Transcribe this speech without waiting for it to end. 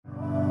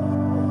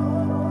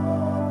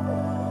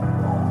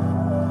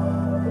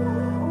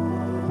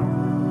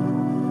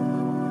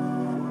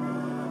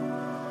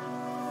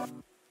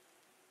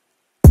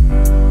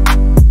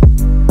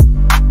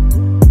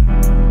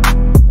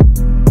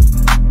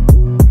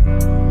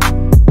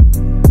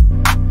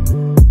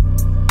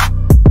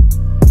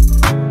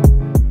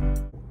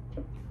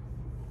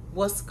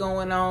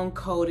going on,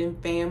 coding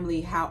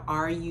family? How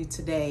are you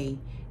today?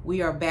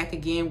 We are back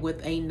again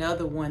with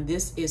another one.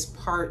 This is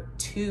part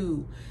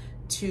 2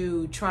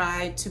 to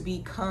try to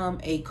become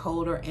a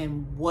coder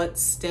and what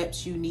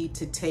steps you need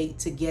to take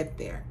to get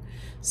there.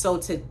 So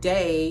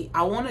today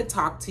I want to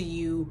talk to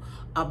you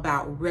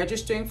about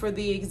registering for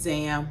the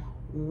exam,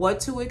 what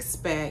to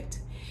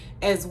expect,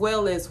 as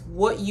well as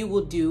what you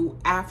will do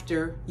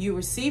after you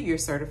receive your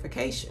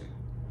certification.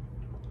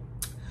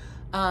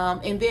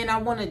 And then I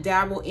want to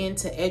dabble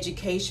into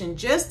education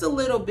just a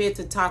little bit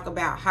to talk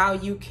about how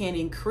you can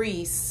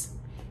increase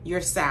your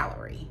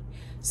salary.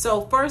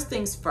 So first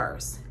things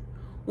first,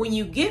 when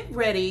you get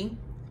ready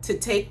to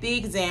take the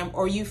exam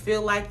or you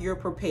feel like you're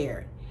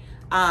prepared,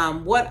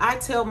 what I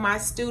tell my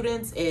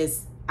students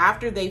is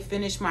after they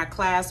finish my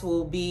class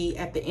will be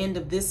at the end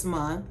of this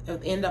month,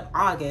 at the end of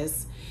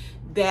August,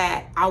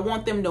 that I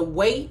want them to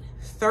wait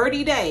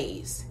 30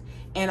 days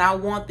and I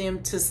want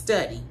them to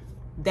study.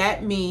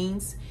 That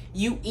means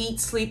you eat,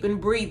 sleep,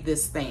 and breathe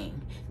this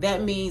thing.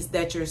 That means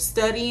that you're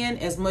studying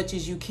as much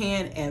as you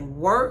can at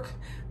work.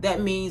 That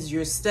means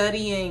you're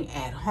studying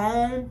at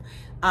home.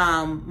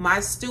 My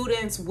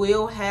students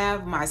will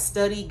have my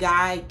study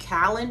guide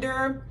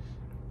calendar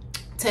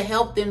to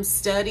help them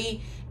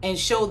study and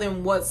show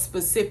them what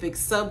specific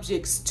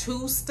subjects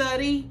to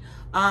study.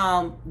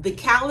 The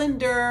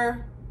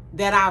calendar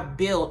that I've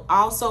built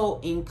also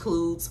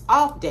includes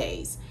off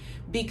days,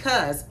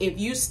 because if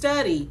you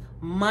study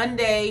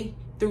Monday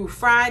through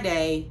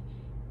Friday,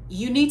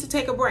 you need to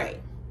take a break.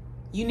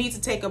 You need to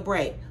take a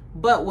break.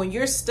 But when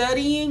you're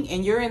studying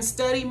and you're in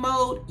study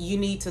mode, you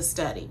need to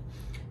study.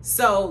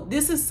 So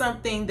this is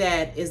something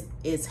that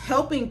is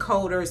helping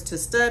coders to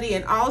study.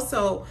 And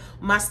also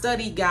my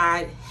study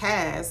guide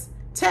has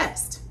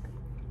tests.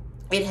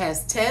 It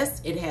has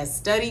tests, it has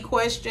study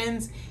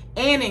questions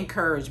and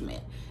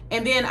encouragement.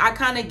 And then I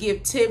kind of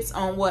give tips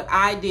on what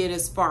I did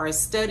as far as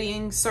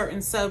studying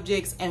certain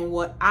subjects and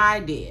what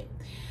I did.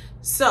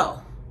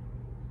 So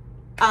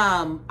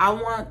I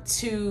want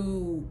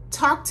to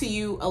talk to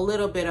you a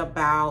little bit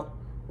about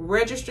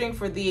registering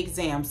for the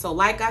exam. So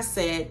like I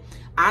said,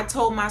 I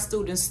told my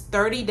students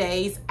 30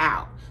 days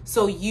out.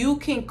 So you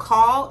can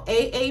call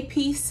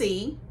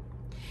AAPC,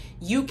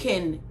 you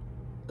can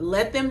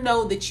let them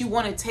know that you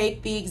want to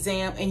take the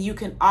exam, and you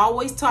can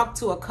always talk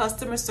to a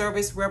customer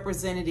service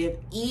representative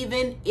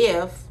even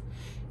if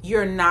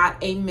you're not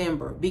a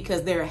member,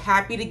 because they're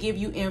happy to give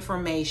you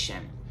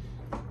information.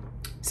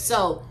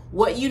 So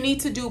what you need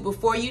to do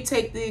before you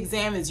take the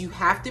exam is you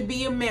have to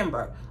be a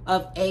member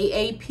of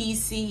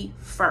AAPC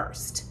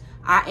first.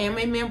 I am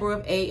a member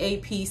of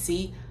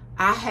AAPC.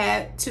 I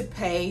had to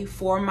pay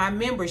for my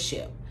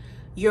membership.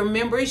 Your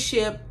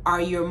membership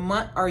are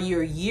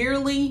your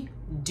yearly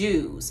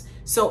dues.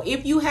 So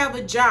if you have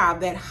a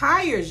job that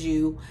hires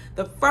you,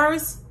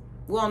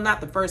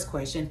 not the first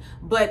question,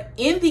 but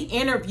in the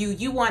interview,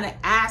 you want to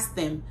ask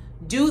them,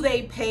 do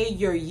they pay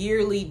your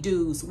yearly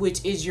dues,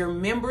 which is your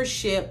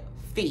membership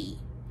fee?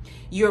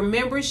 Your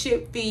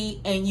membership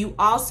fee, and you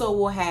also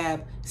will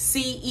have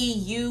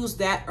CEUs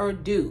that are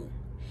due.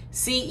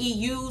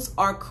 CEUs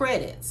are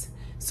credits.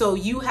 So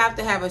you have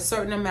to have a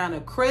certain amount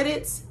of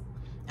credits.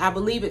 I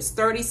believe it's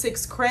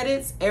 36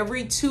 credits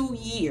every 2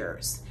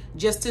 years,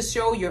 just to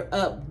show you're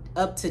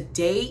up to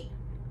date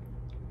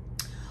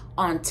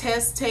on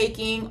test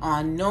taking,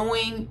 on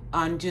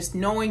just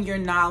knowing your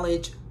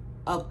knowledge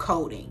of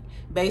coding.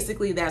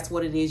 Basically, that's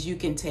what it is. You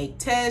can take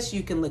tests,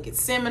 you can look at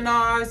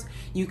seminars,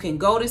 you can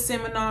go to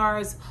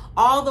seminars,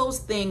 all those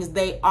things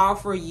they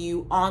offer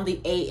you on the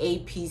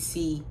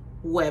AAPC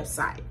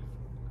website.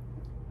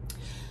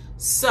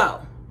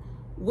 So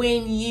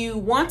when you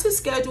want to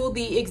schedule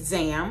the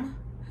exam,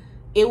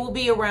 it will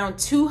be around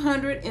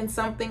 $200 and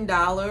something.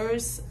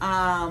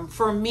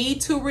 For me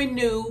to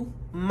renew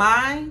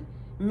my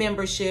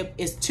membership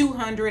is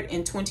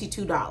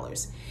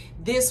 $222.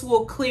 This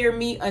will clear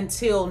me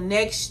until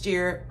next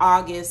year,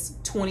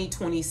 August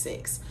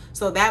 2026.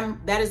 So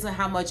that isn't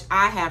how much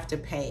I have to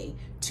pay,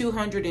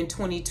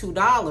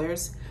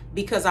 $222,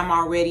 because I'm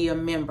already a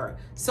member.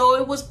 So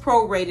it was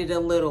prorated a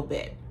little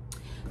bit.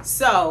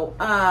 So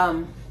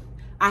I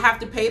have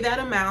to pay that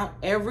amount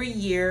every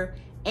year,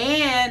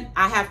 and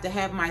I have to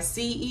have my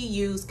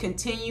CEUs,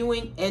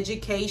 continuing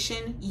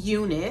education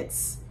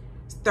units,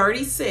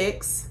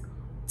 36,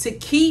 to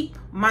keep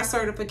my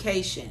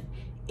certification.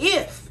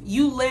 If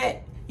you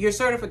let your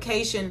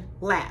certification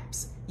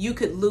lapse, you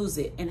could lose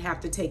it and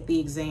have to take the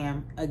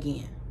exam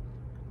again.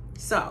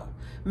 So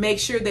make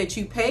sure that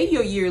you pay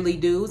your yearly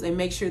dues and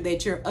make sure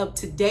that you're up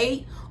to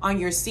date on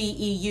your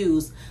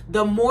CEUs.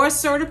 The more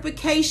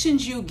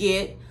certifications you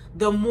get,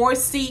 the more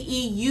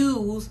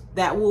CEUs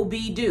that will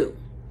be due.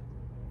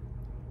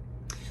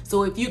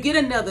 So if you get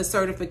another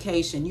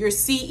certification, your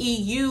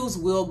CEUs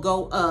will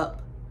go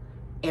up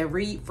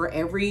for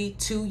every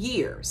 2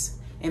 years.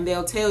 And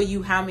they'll tell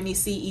you how many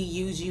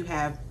CEUs you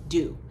have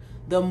due.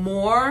 The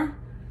more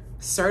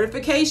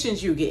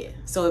certifications you get.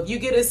 So if you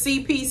get a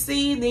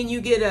CPC, then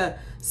you get a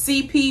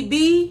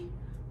CPB,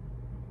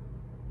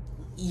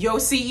 your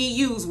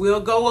CEUs will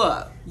go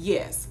up.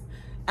 Yes.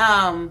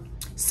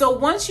 So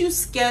once you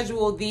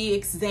schedule the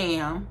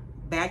exam,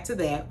 back to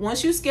that,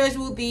 once you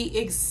schedule the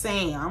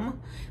exam,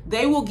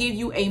 they will give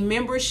you a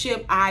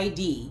membership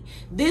ID.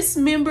 This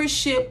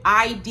membership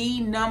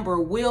ID number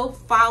will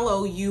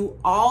follow you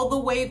all the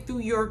way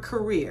through your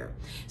career.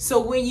 So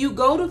when you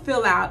go to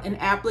fill out an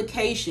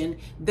application,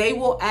 they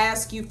will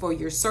ask you for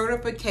your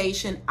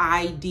certification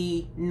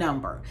ID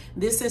number.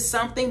 This is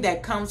something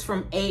that comes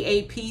from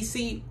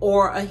AAPC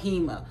or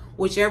AHEMA,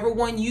 whichever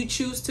one you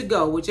choose to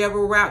go,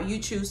 whichever route you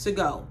choose to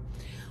go.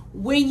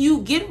 When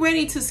you get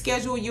ready to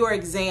schedule your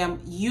exam,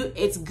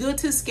 it's good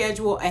to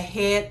schedule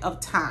ahead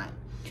of time.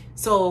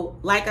 So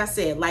like I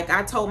said, like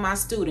I told my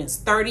students,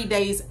 30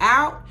 days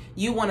out,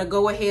 you want to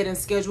go ahead and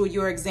schedule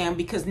your exam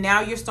because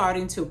now you're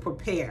starting to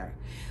prepare.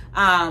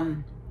 I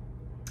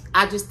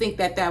just think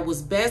that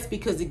was best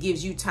because it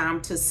gives you time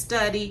to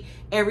study.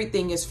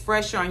 Everything is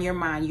fresh on your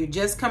mind. You're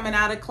just coming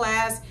out of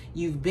class.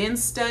 You've been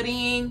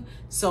studying.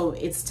 So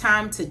it's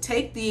time to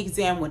take the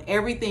exam when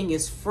everything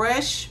is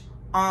fresh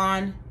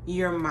on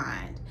your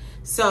mind.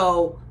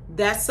 So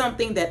that's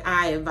something that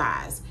I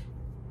advise.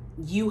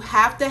 You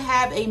have to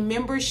have a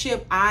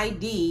membership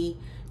ID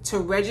to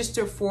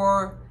register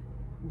for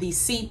the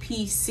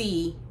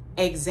CPC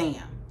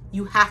exam.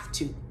 You have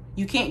to.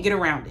 You can't get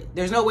around it.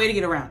 There's no way to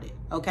get around it,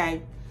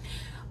 okay?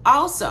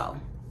 Also,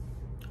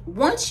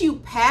 once you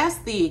pass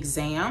the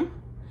exam,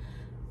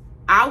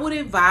 I would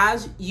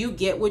advise you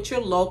get with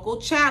your local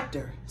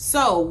chapter.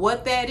 So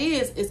what that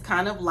is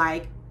kind of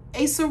like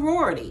a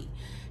sorority.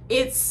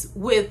 It's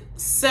with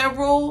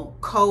several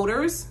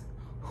coders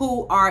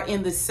who are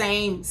in the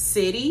same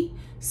city.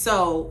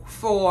 So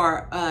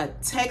for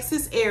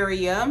Texas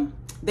area,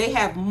 they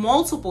have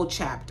multiple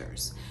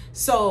chapters.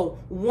 So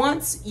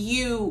once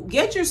you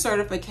get your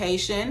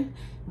certification,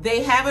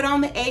 they have it on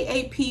the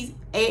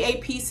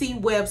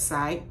AAPC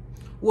website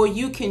where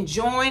you can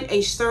join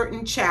a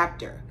certain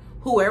chapter,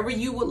 whoever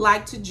you would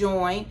like to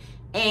join.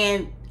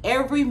 And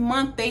every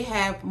month they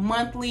have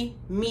monthly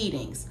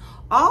meetings.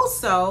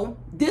 Also,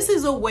 this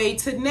is a way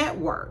to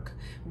network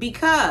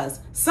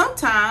because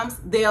sometimes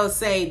they'll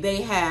say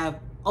they have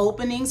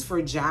openings for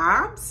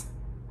jobs.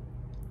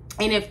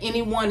 And if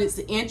anyone is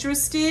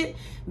interested,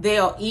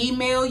 they'll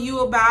email you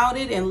about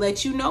it and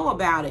let you know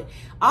about it.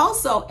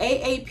 Also,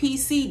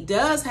 AAPC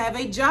does have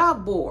a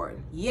job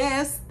board.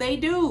 Yes, they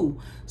do.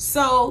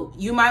 So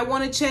you might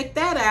want to check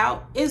that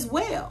out as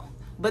well.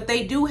 But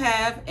they do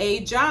have a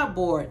job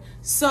board.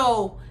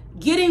 So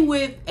getting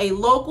with a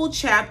local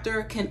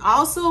chapter can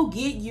also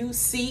get you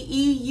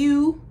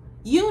CEU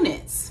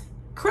units,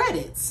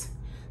 credits.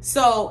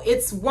 So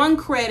it's 1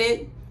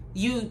 credit.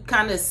 You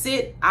kind of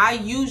sit.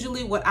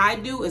 What I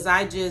do is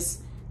I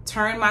just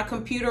turn my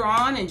computer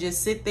on and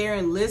just sit there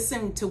and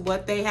listen to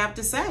what they have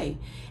to say.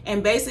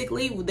 And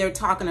basically they're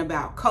talking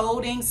about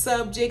coding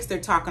subjects. They're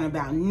talking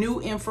about new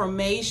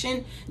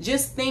information,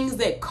 just things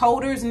that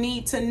coders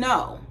need to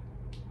know.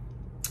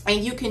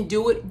 And you can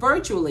do it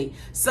virtually.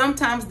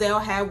 Sometimes they'll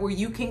have where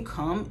you can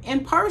come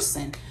in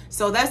person.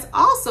 So that's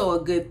also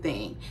a good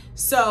thing.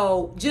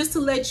 So just to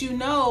let you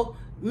know,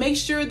 make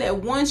sure that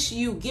once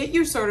you get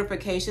your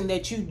certification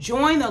that you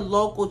join a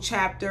local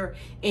chapter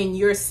in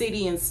your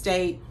city and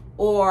state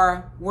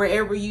or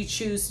wherever you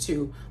choose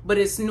to. But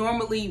it's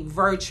normally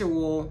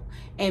virtual.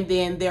 And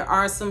then there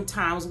are some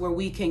times where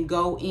we can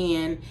go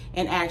in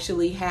and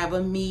actually have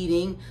a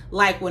meeting.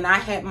 Like when I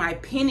had my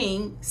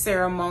pinning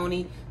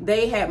ceremony,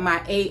 they had my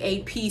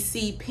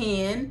AAPC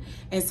pin.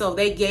 And so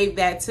they gave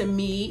that to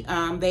me.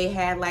 They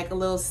had like a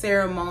little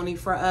ceremony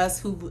for us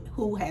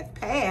who had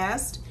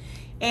passed.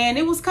 And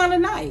it was kind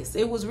of nice.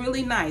 It was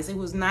really nice. It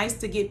was nice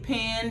to get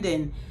pinned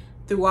and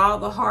through all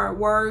the hard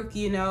work,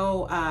 you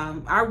know,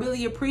 I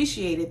really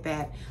appreciated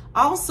that.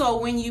 Also,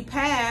 when you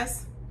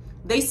pass,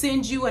 they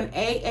send you an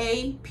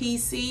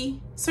AAPC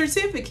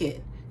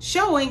certificate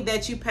showing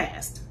that you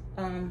passed.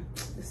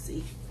 Let's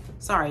see.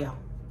 Sorry, y'all.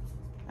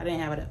 I didn't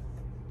have it up.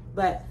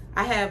 But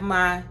I have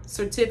my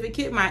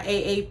certificate, my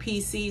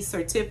AAPC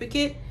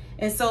certificate.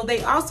 And so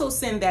they also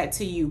send that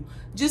to you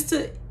just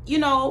to, you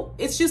know,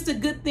 it's just a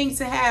good thing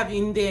to have.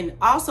 And then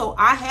also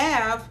I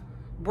have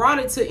brought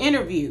it to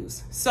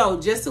interviews. So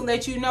just to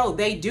let you know,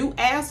 they do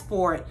ask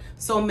for it.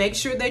 So make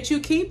sure that you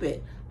keep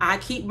it. I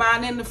keep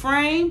mine in the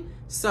frame.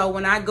 So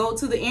when I go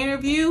to the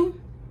interview,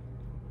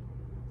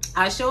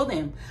 I show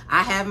them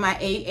I have my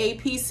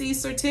AAPC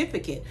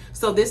certificate.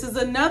 So this is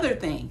another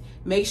thing.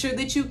 Make sure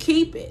that you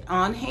keep it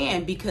on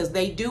hand because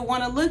they do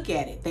want to look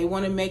at it. They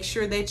want to make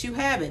sure that you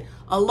have it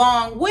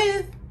along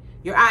with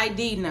your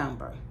ID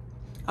number.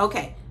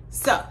 Okay,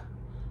 so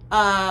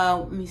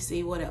let me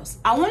see what else.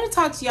 I want to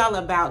talk to y'all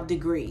about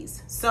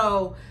degrees.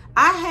 So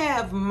I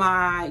have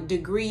my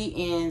degree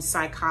in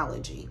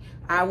psychology.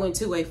 I went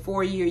to a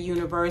 4-year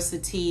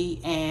university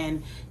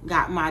and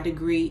got my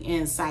degree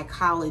in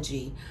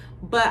psychology.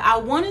 But I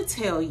want to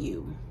tell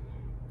you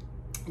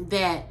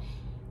that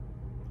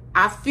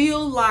I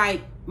feel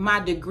like my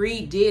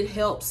degree did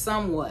help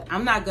somewhat.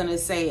 I'm not going to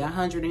say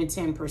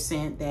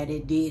 110% that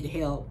it did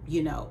help,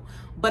 you know,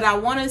 but I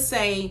want to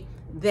say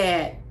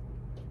that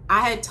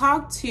I had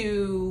talked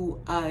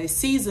to a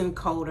seasoned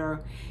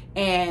coder,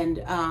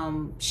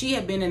 and she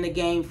had been in the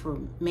game for,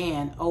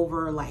 man,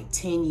 over like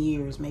 10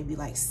 years, maybe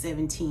like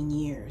 17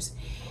 years.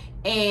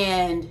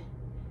 And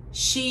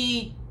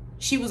she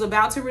was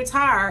about to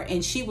retire,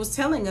 and she was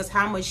telling us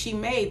how much she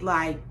made,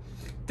 like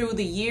through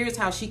the years,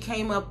 how she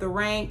came up the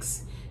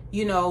ranks.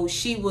 You know,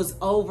 she was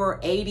over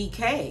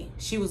 80K.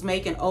 She was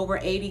making over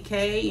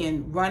 80K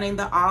and running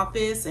the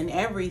office and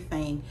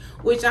everything,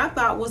 which I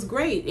thought was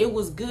great. It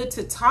was good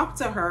to talk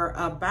to her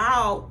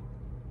about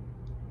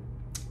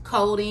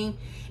coding.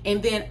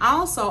 And then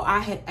also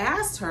I had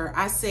asked her,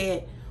 I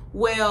said,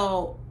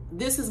 well,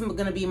 this is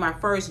going to be my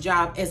first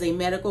job as a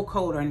medical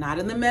coder, not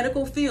in the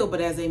medical field,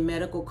 but as a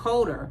medical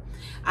coder.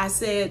 I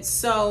said,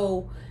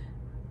 so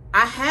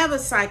I have a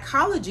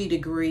psychology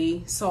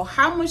degree. So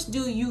how much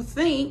do you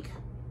think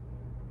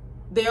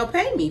they'll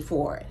pay me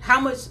for it? How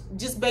much?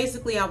 Just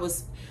basically, I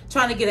was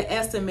trying to get an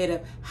estimate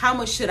of how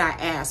much should I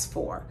ask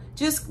for,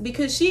 just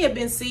because she had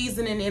been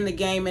seasoning in the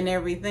game and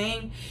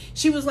everything.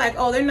 She was like,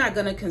 oh, they're not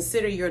going to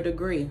consider your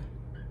degree.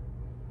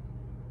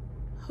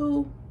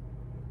 Who?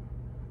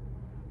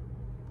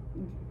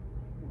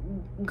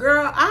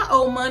 Girl, I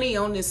owe money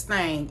on this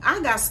thing.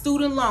 I got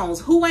student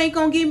loans. Who ain't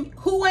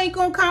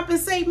gonna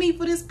compensate me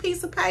for this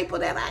piece of paper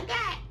that I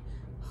got?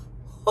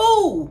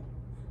 Who?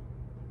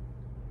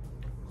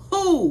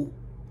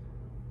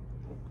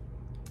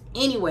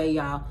 Anyway,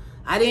 y'all,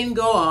 I didn't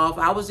go off.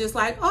 I was just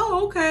like,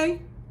 oh,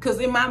 okay. Because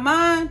in my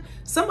mind,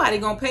 somebody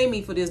gonna pay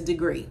me for this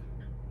degree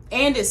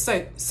and this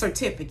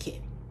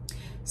certificate.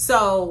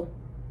 So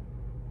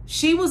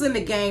she was in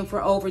the game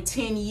for over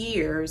 10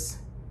 years.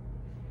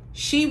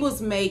 She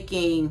was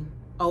making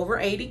over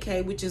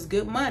 80K, which is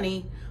good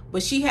money,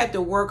 but she had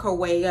to work her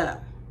way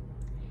up.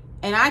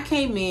 And I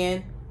came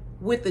in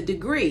with a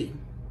degree.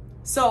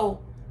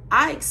 So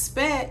I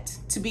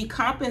expect to be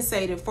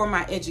compensated for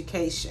my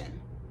education.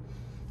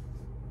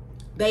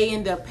 They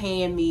end up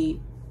paying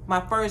me,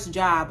 my first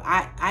job,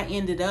 I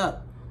ended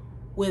up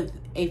with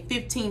a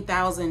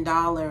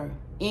 $15,000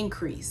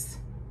 increase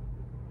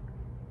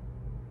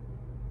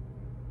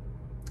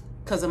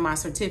because of my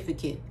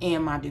certificate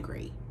and my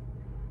degree.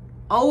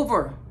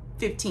 Over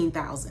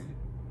 $15,000.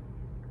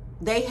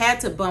 They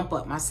had to bump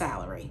up my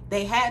salary.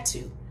 They had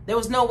to. There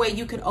was no way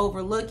you could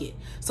overlook it.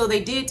 So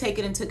they did take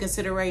it into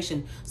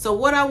consideration. So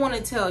what I want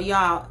to tell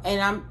y'all,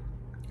 and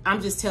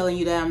I'm just telling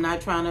you that I'm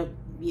not trying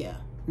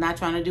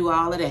to do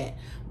all of that.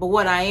 But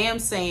what I am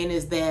saying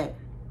is that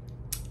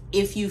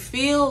if you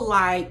feel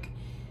like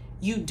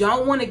you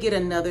don't want to get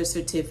another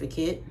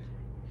certificate,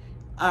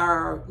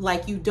 or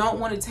like you don't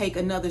want to take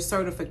another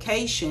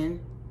certification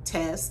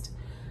test,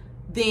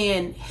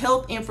 then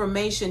health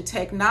information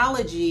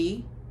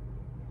technology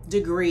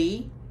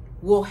degree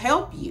will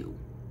help you.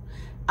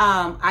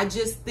 I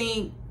just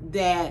think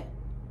that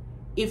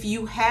if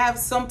you have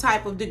some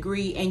type of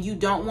degree and you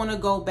don't want to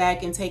go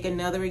back and take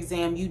another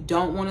exam, you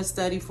don't want to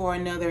study for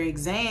another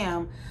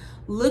exam,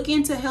 look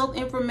into health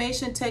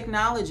information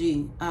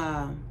technology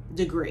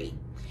degree.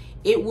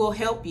 It will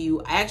help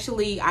you.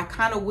 Actually, I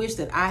kind of wish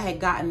that I had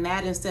gotten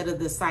that instead of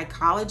the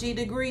psychology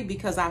degree,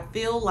 because I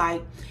feel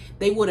like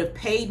they would have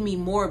paid me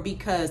more,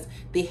 because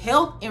the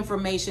health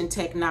information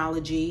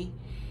technology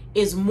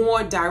is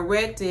more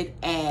directed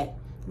at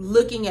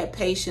looking at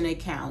patient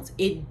accounts.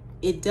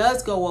 It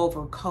does go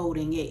over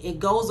coding. It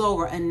goes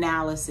over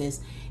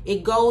analysis.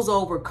 It goes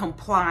over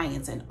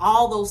compliance and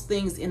all those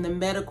things in the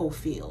medical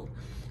field.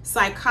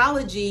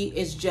 Psychology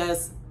is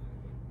just,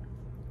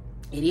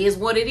 it is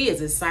what it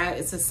is.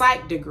 It's a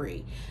psych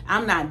degree.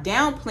 I'm not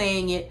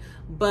downplaying it,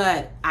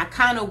 but I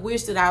kind of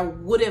wish that I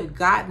would have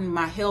gotten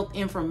my health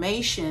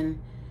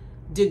information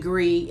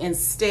degree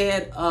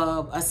instead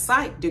of a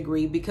psych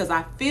degree, because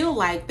I feel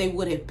like they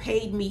would have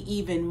paid me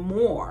even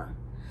more.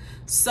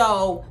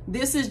 So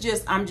this is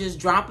just, I'm just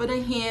dropping a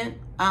hint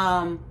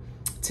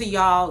to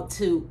y'all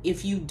to,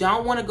 if you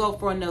don't want to go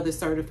for another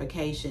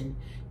certification,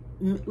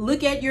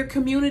 look at your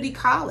community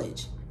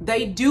college.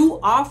 They do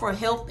offer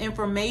health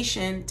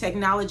information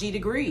technology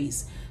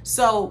degrees.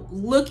 So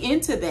look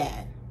into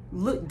that.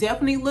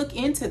 Definitely look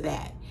into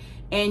that.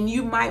 And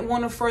you might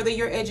want to further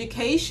your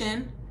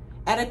education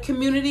at a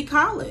community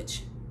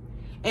college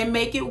and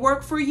make it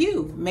work for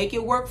you. Make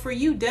it work for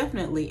you,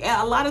 definitely.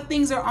 A lot of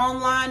things are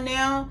online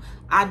now.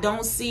 I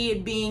don't see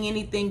it being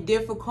anything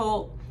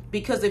difficult,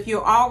 because if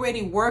you're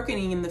already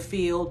working in the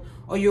field,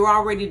 or you're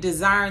already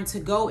desiring to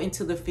go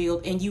into the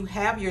field and you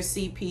have your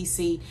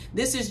CPC,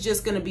 this is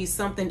just going to be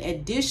something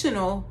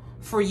additional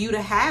for you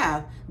to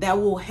have that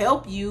will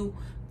help you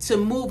to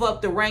move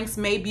up the ranks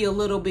maybe a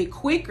little bit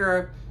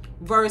quicker,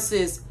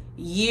 versus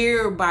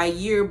year by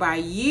year by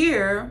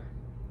year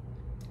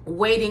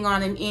waiting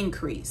on an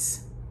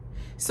increase.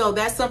 So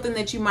that's something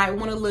that you might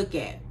want to look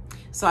at.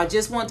 So I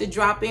just want to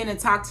drop in and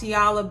talk to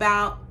y'all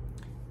about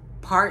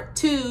part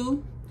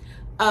 2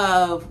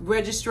 of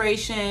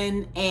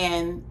registration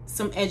and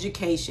some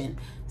education.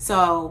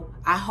 So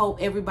I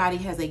hope everybody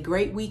has a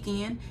great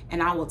weekend,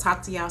 and I will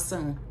talk to y'all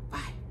soon.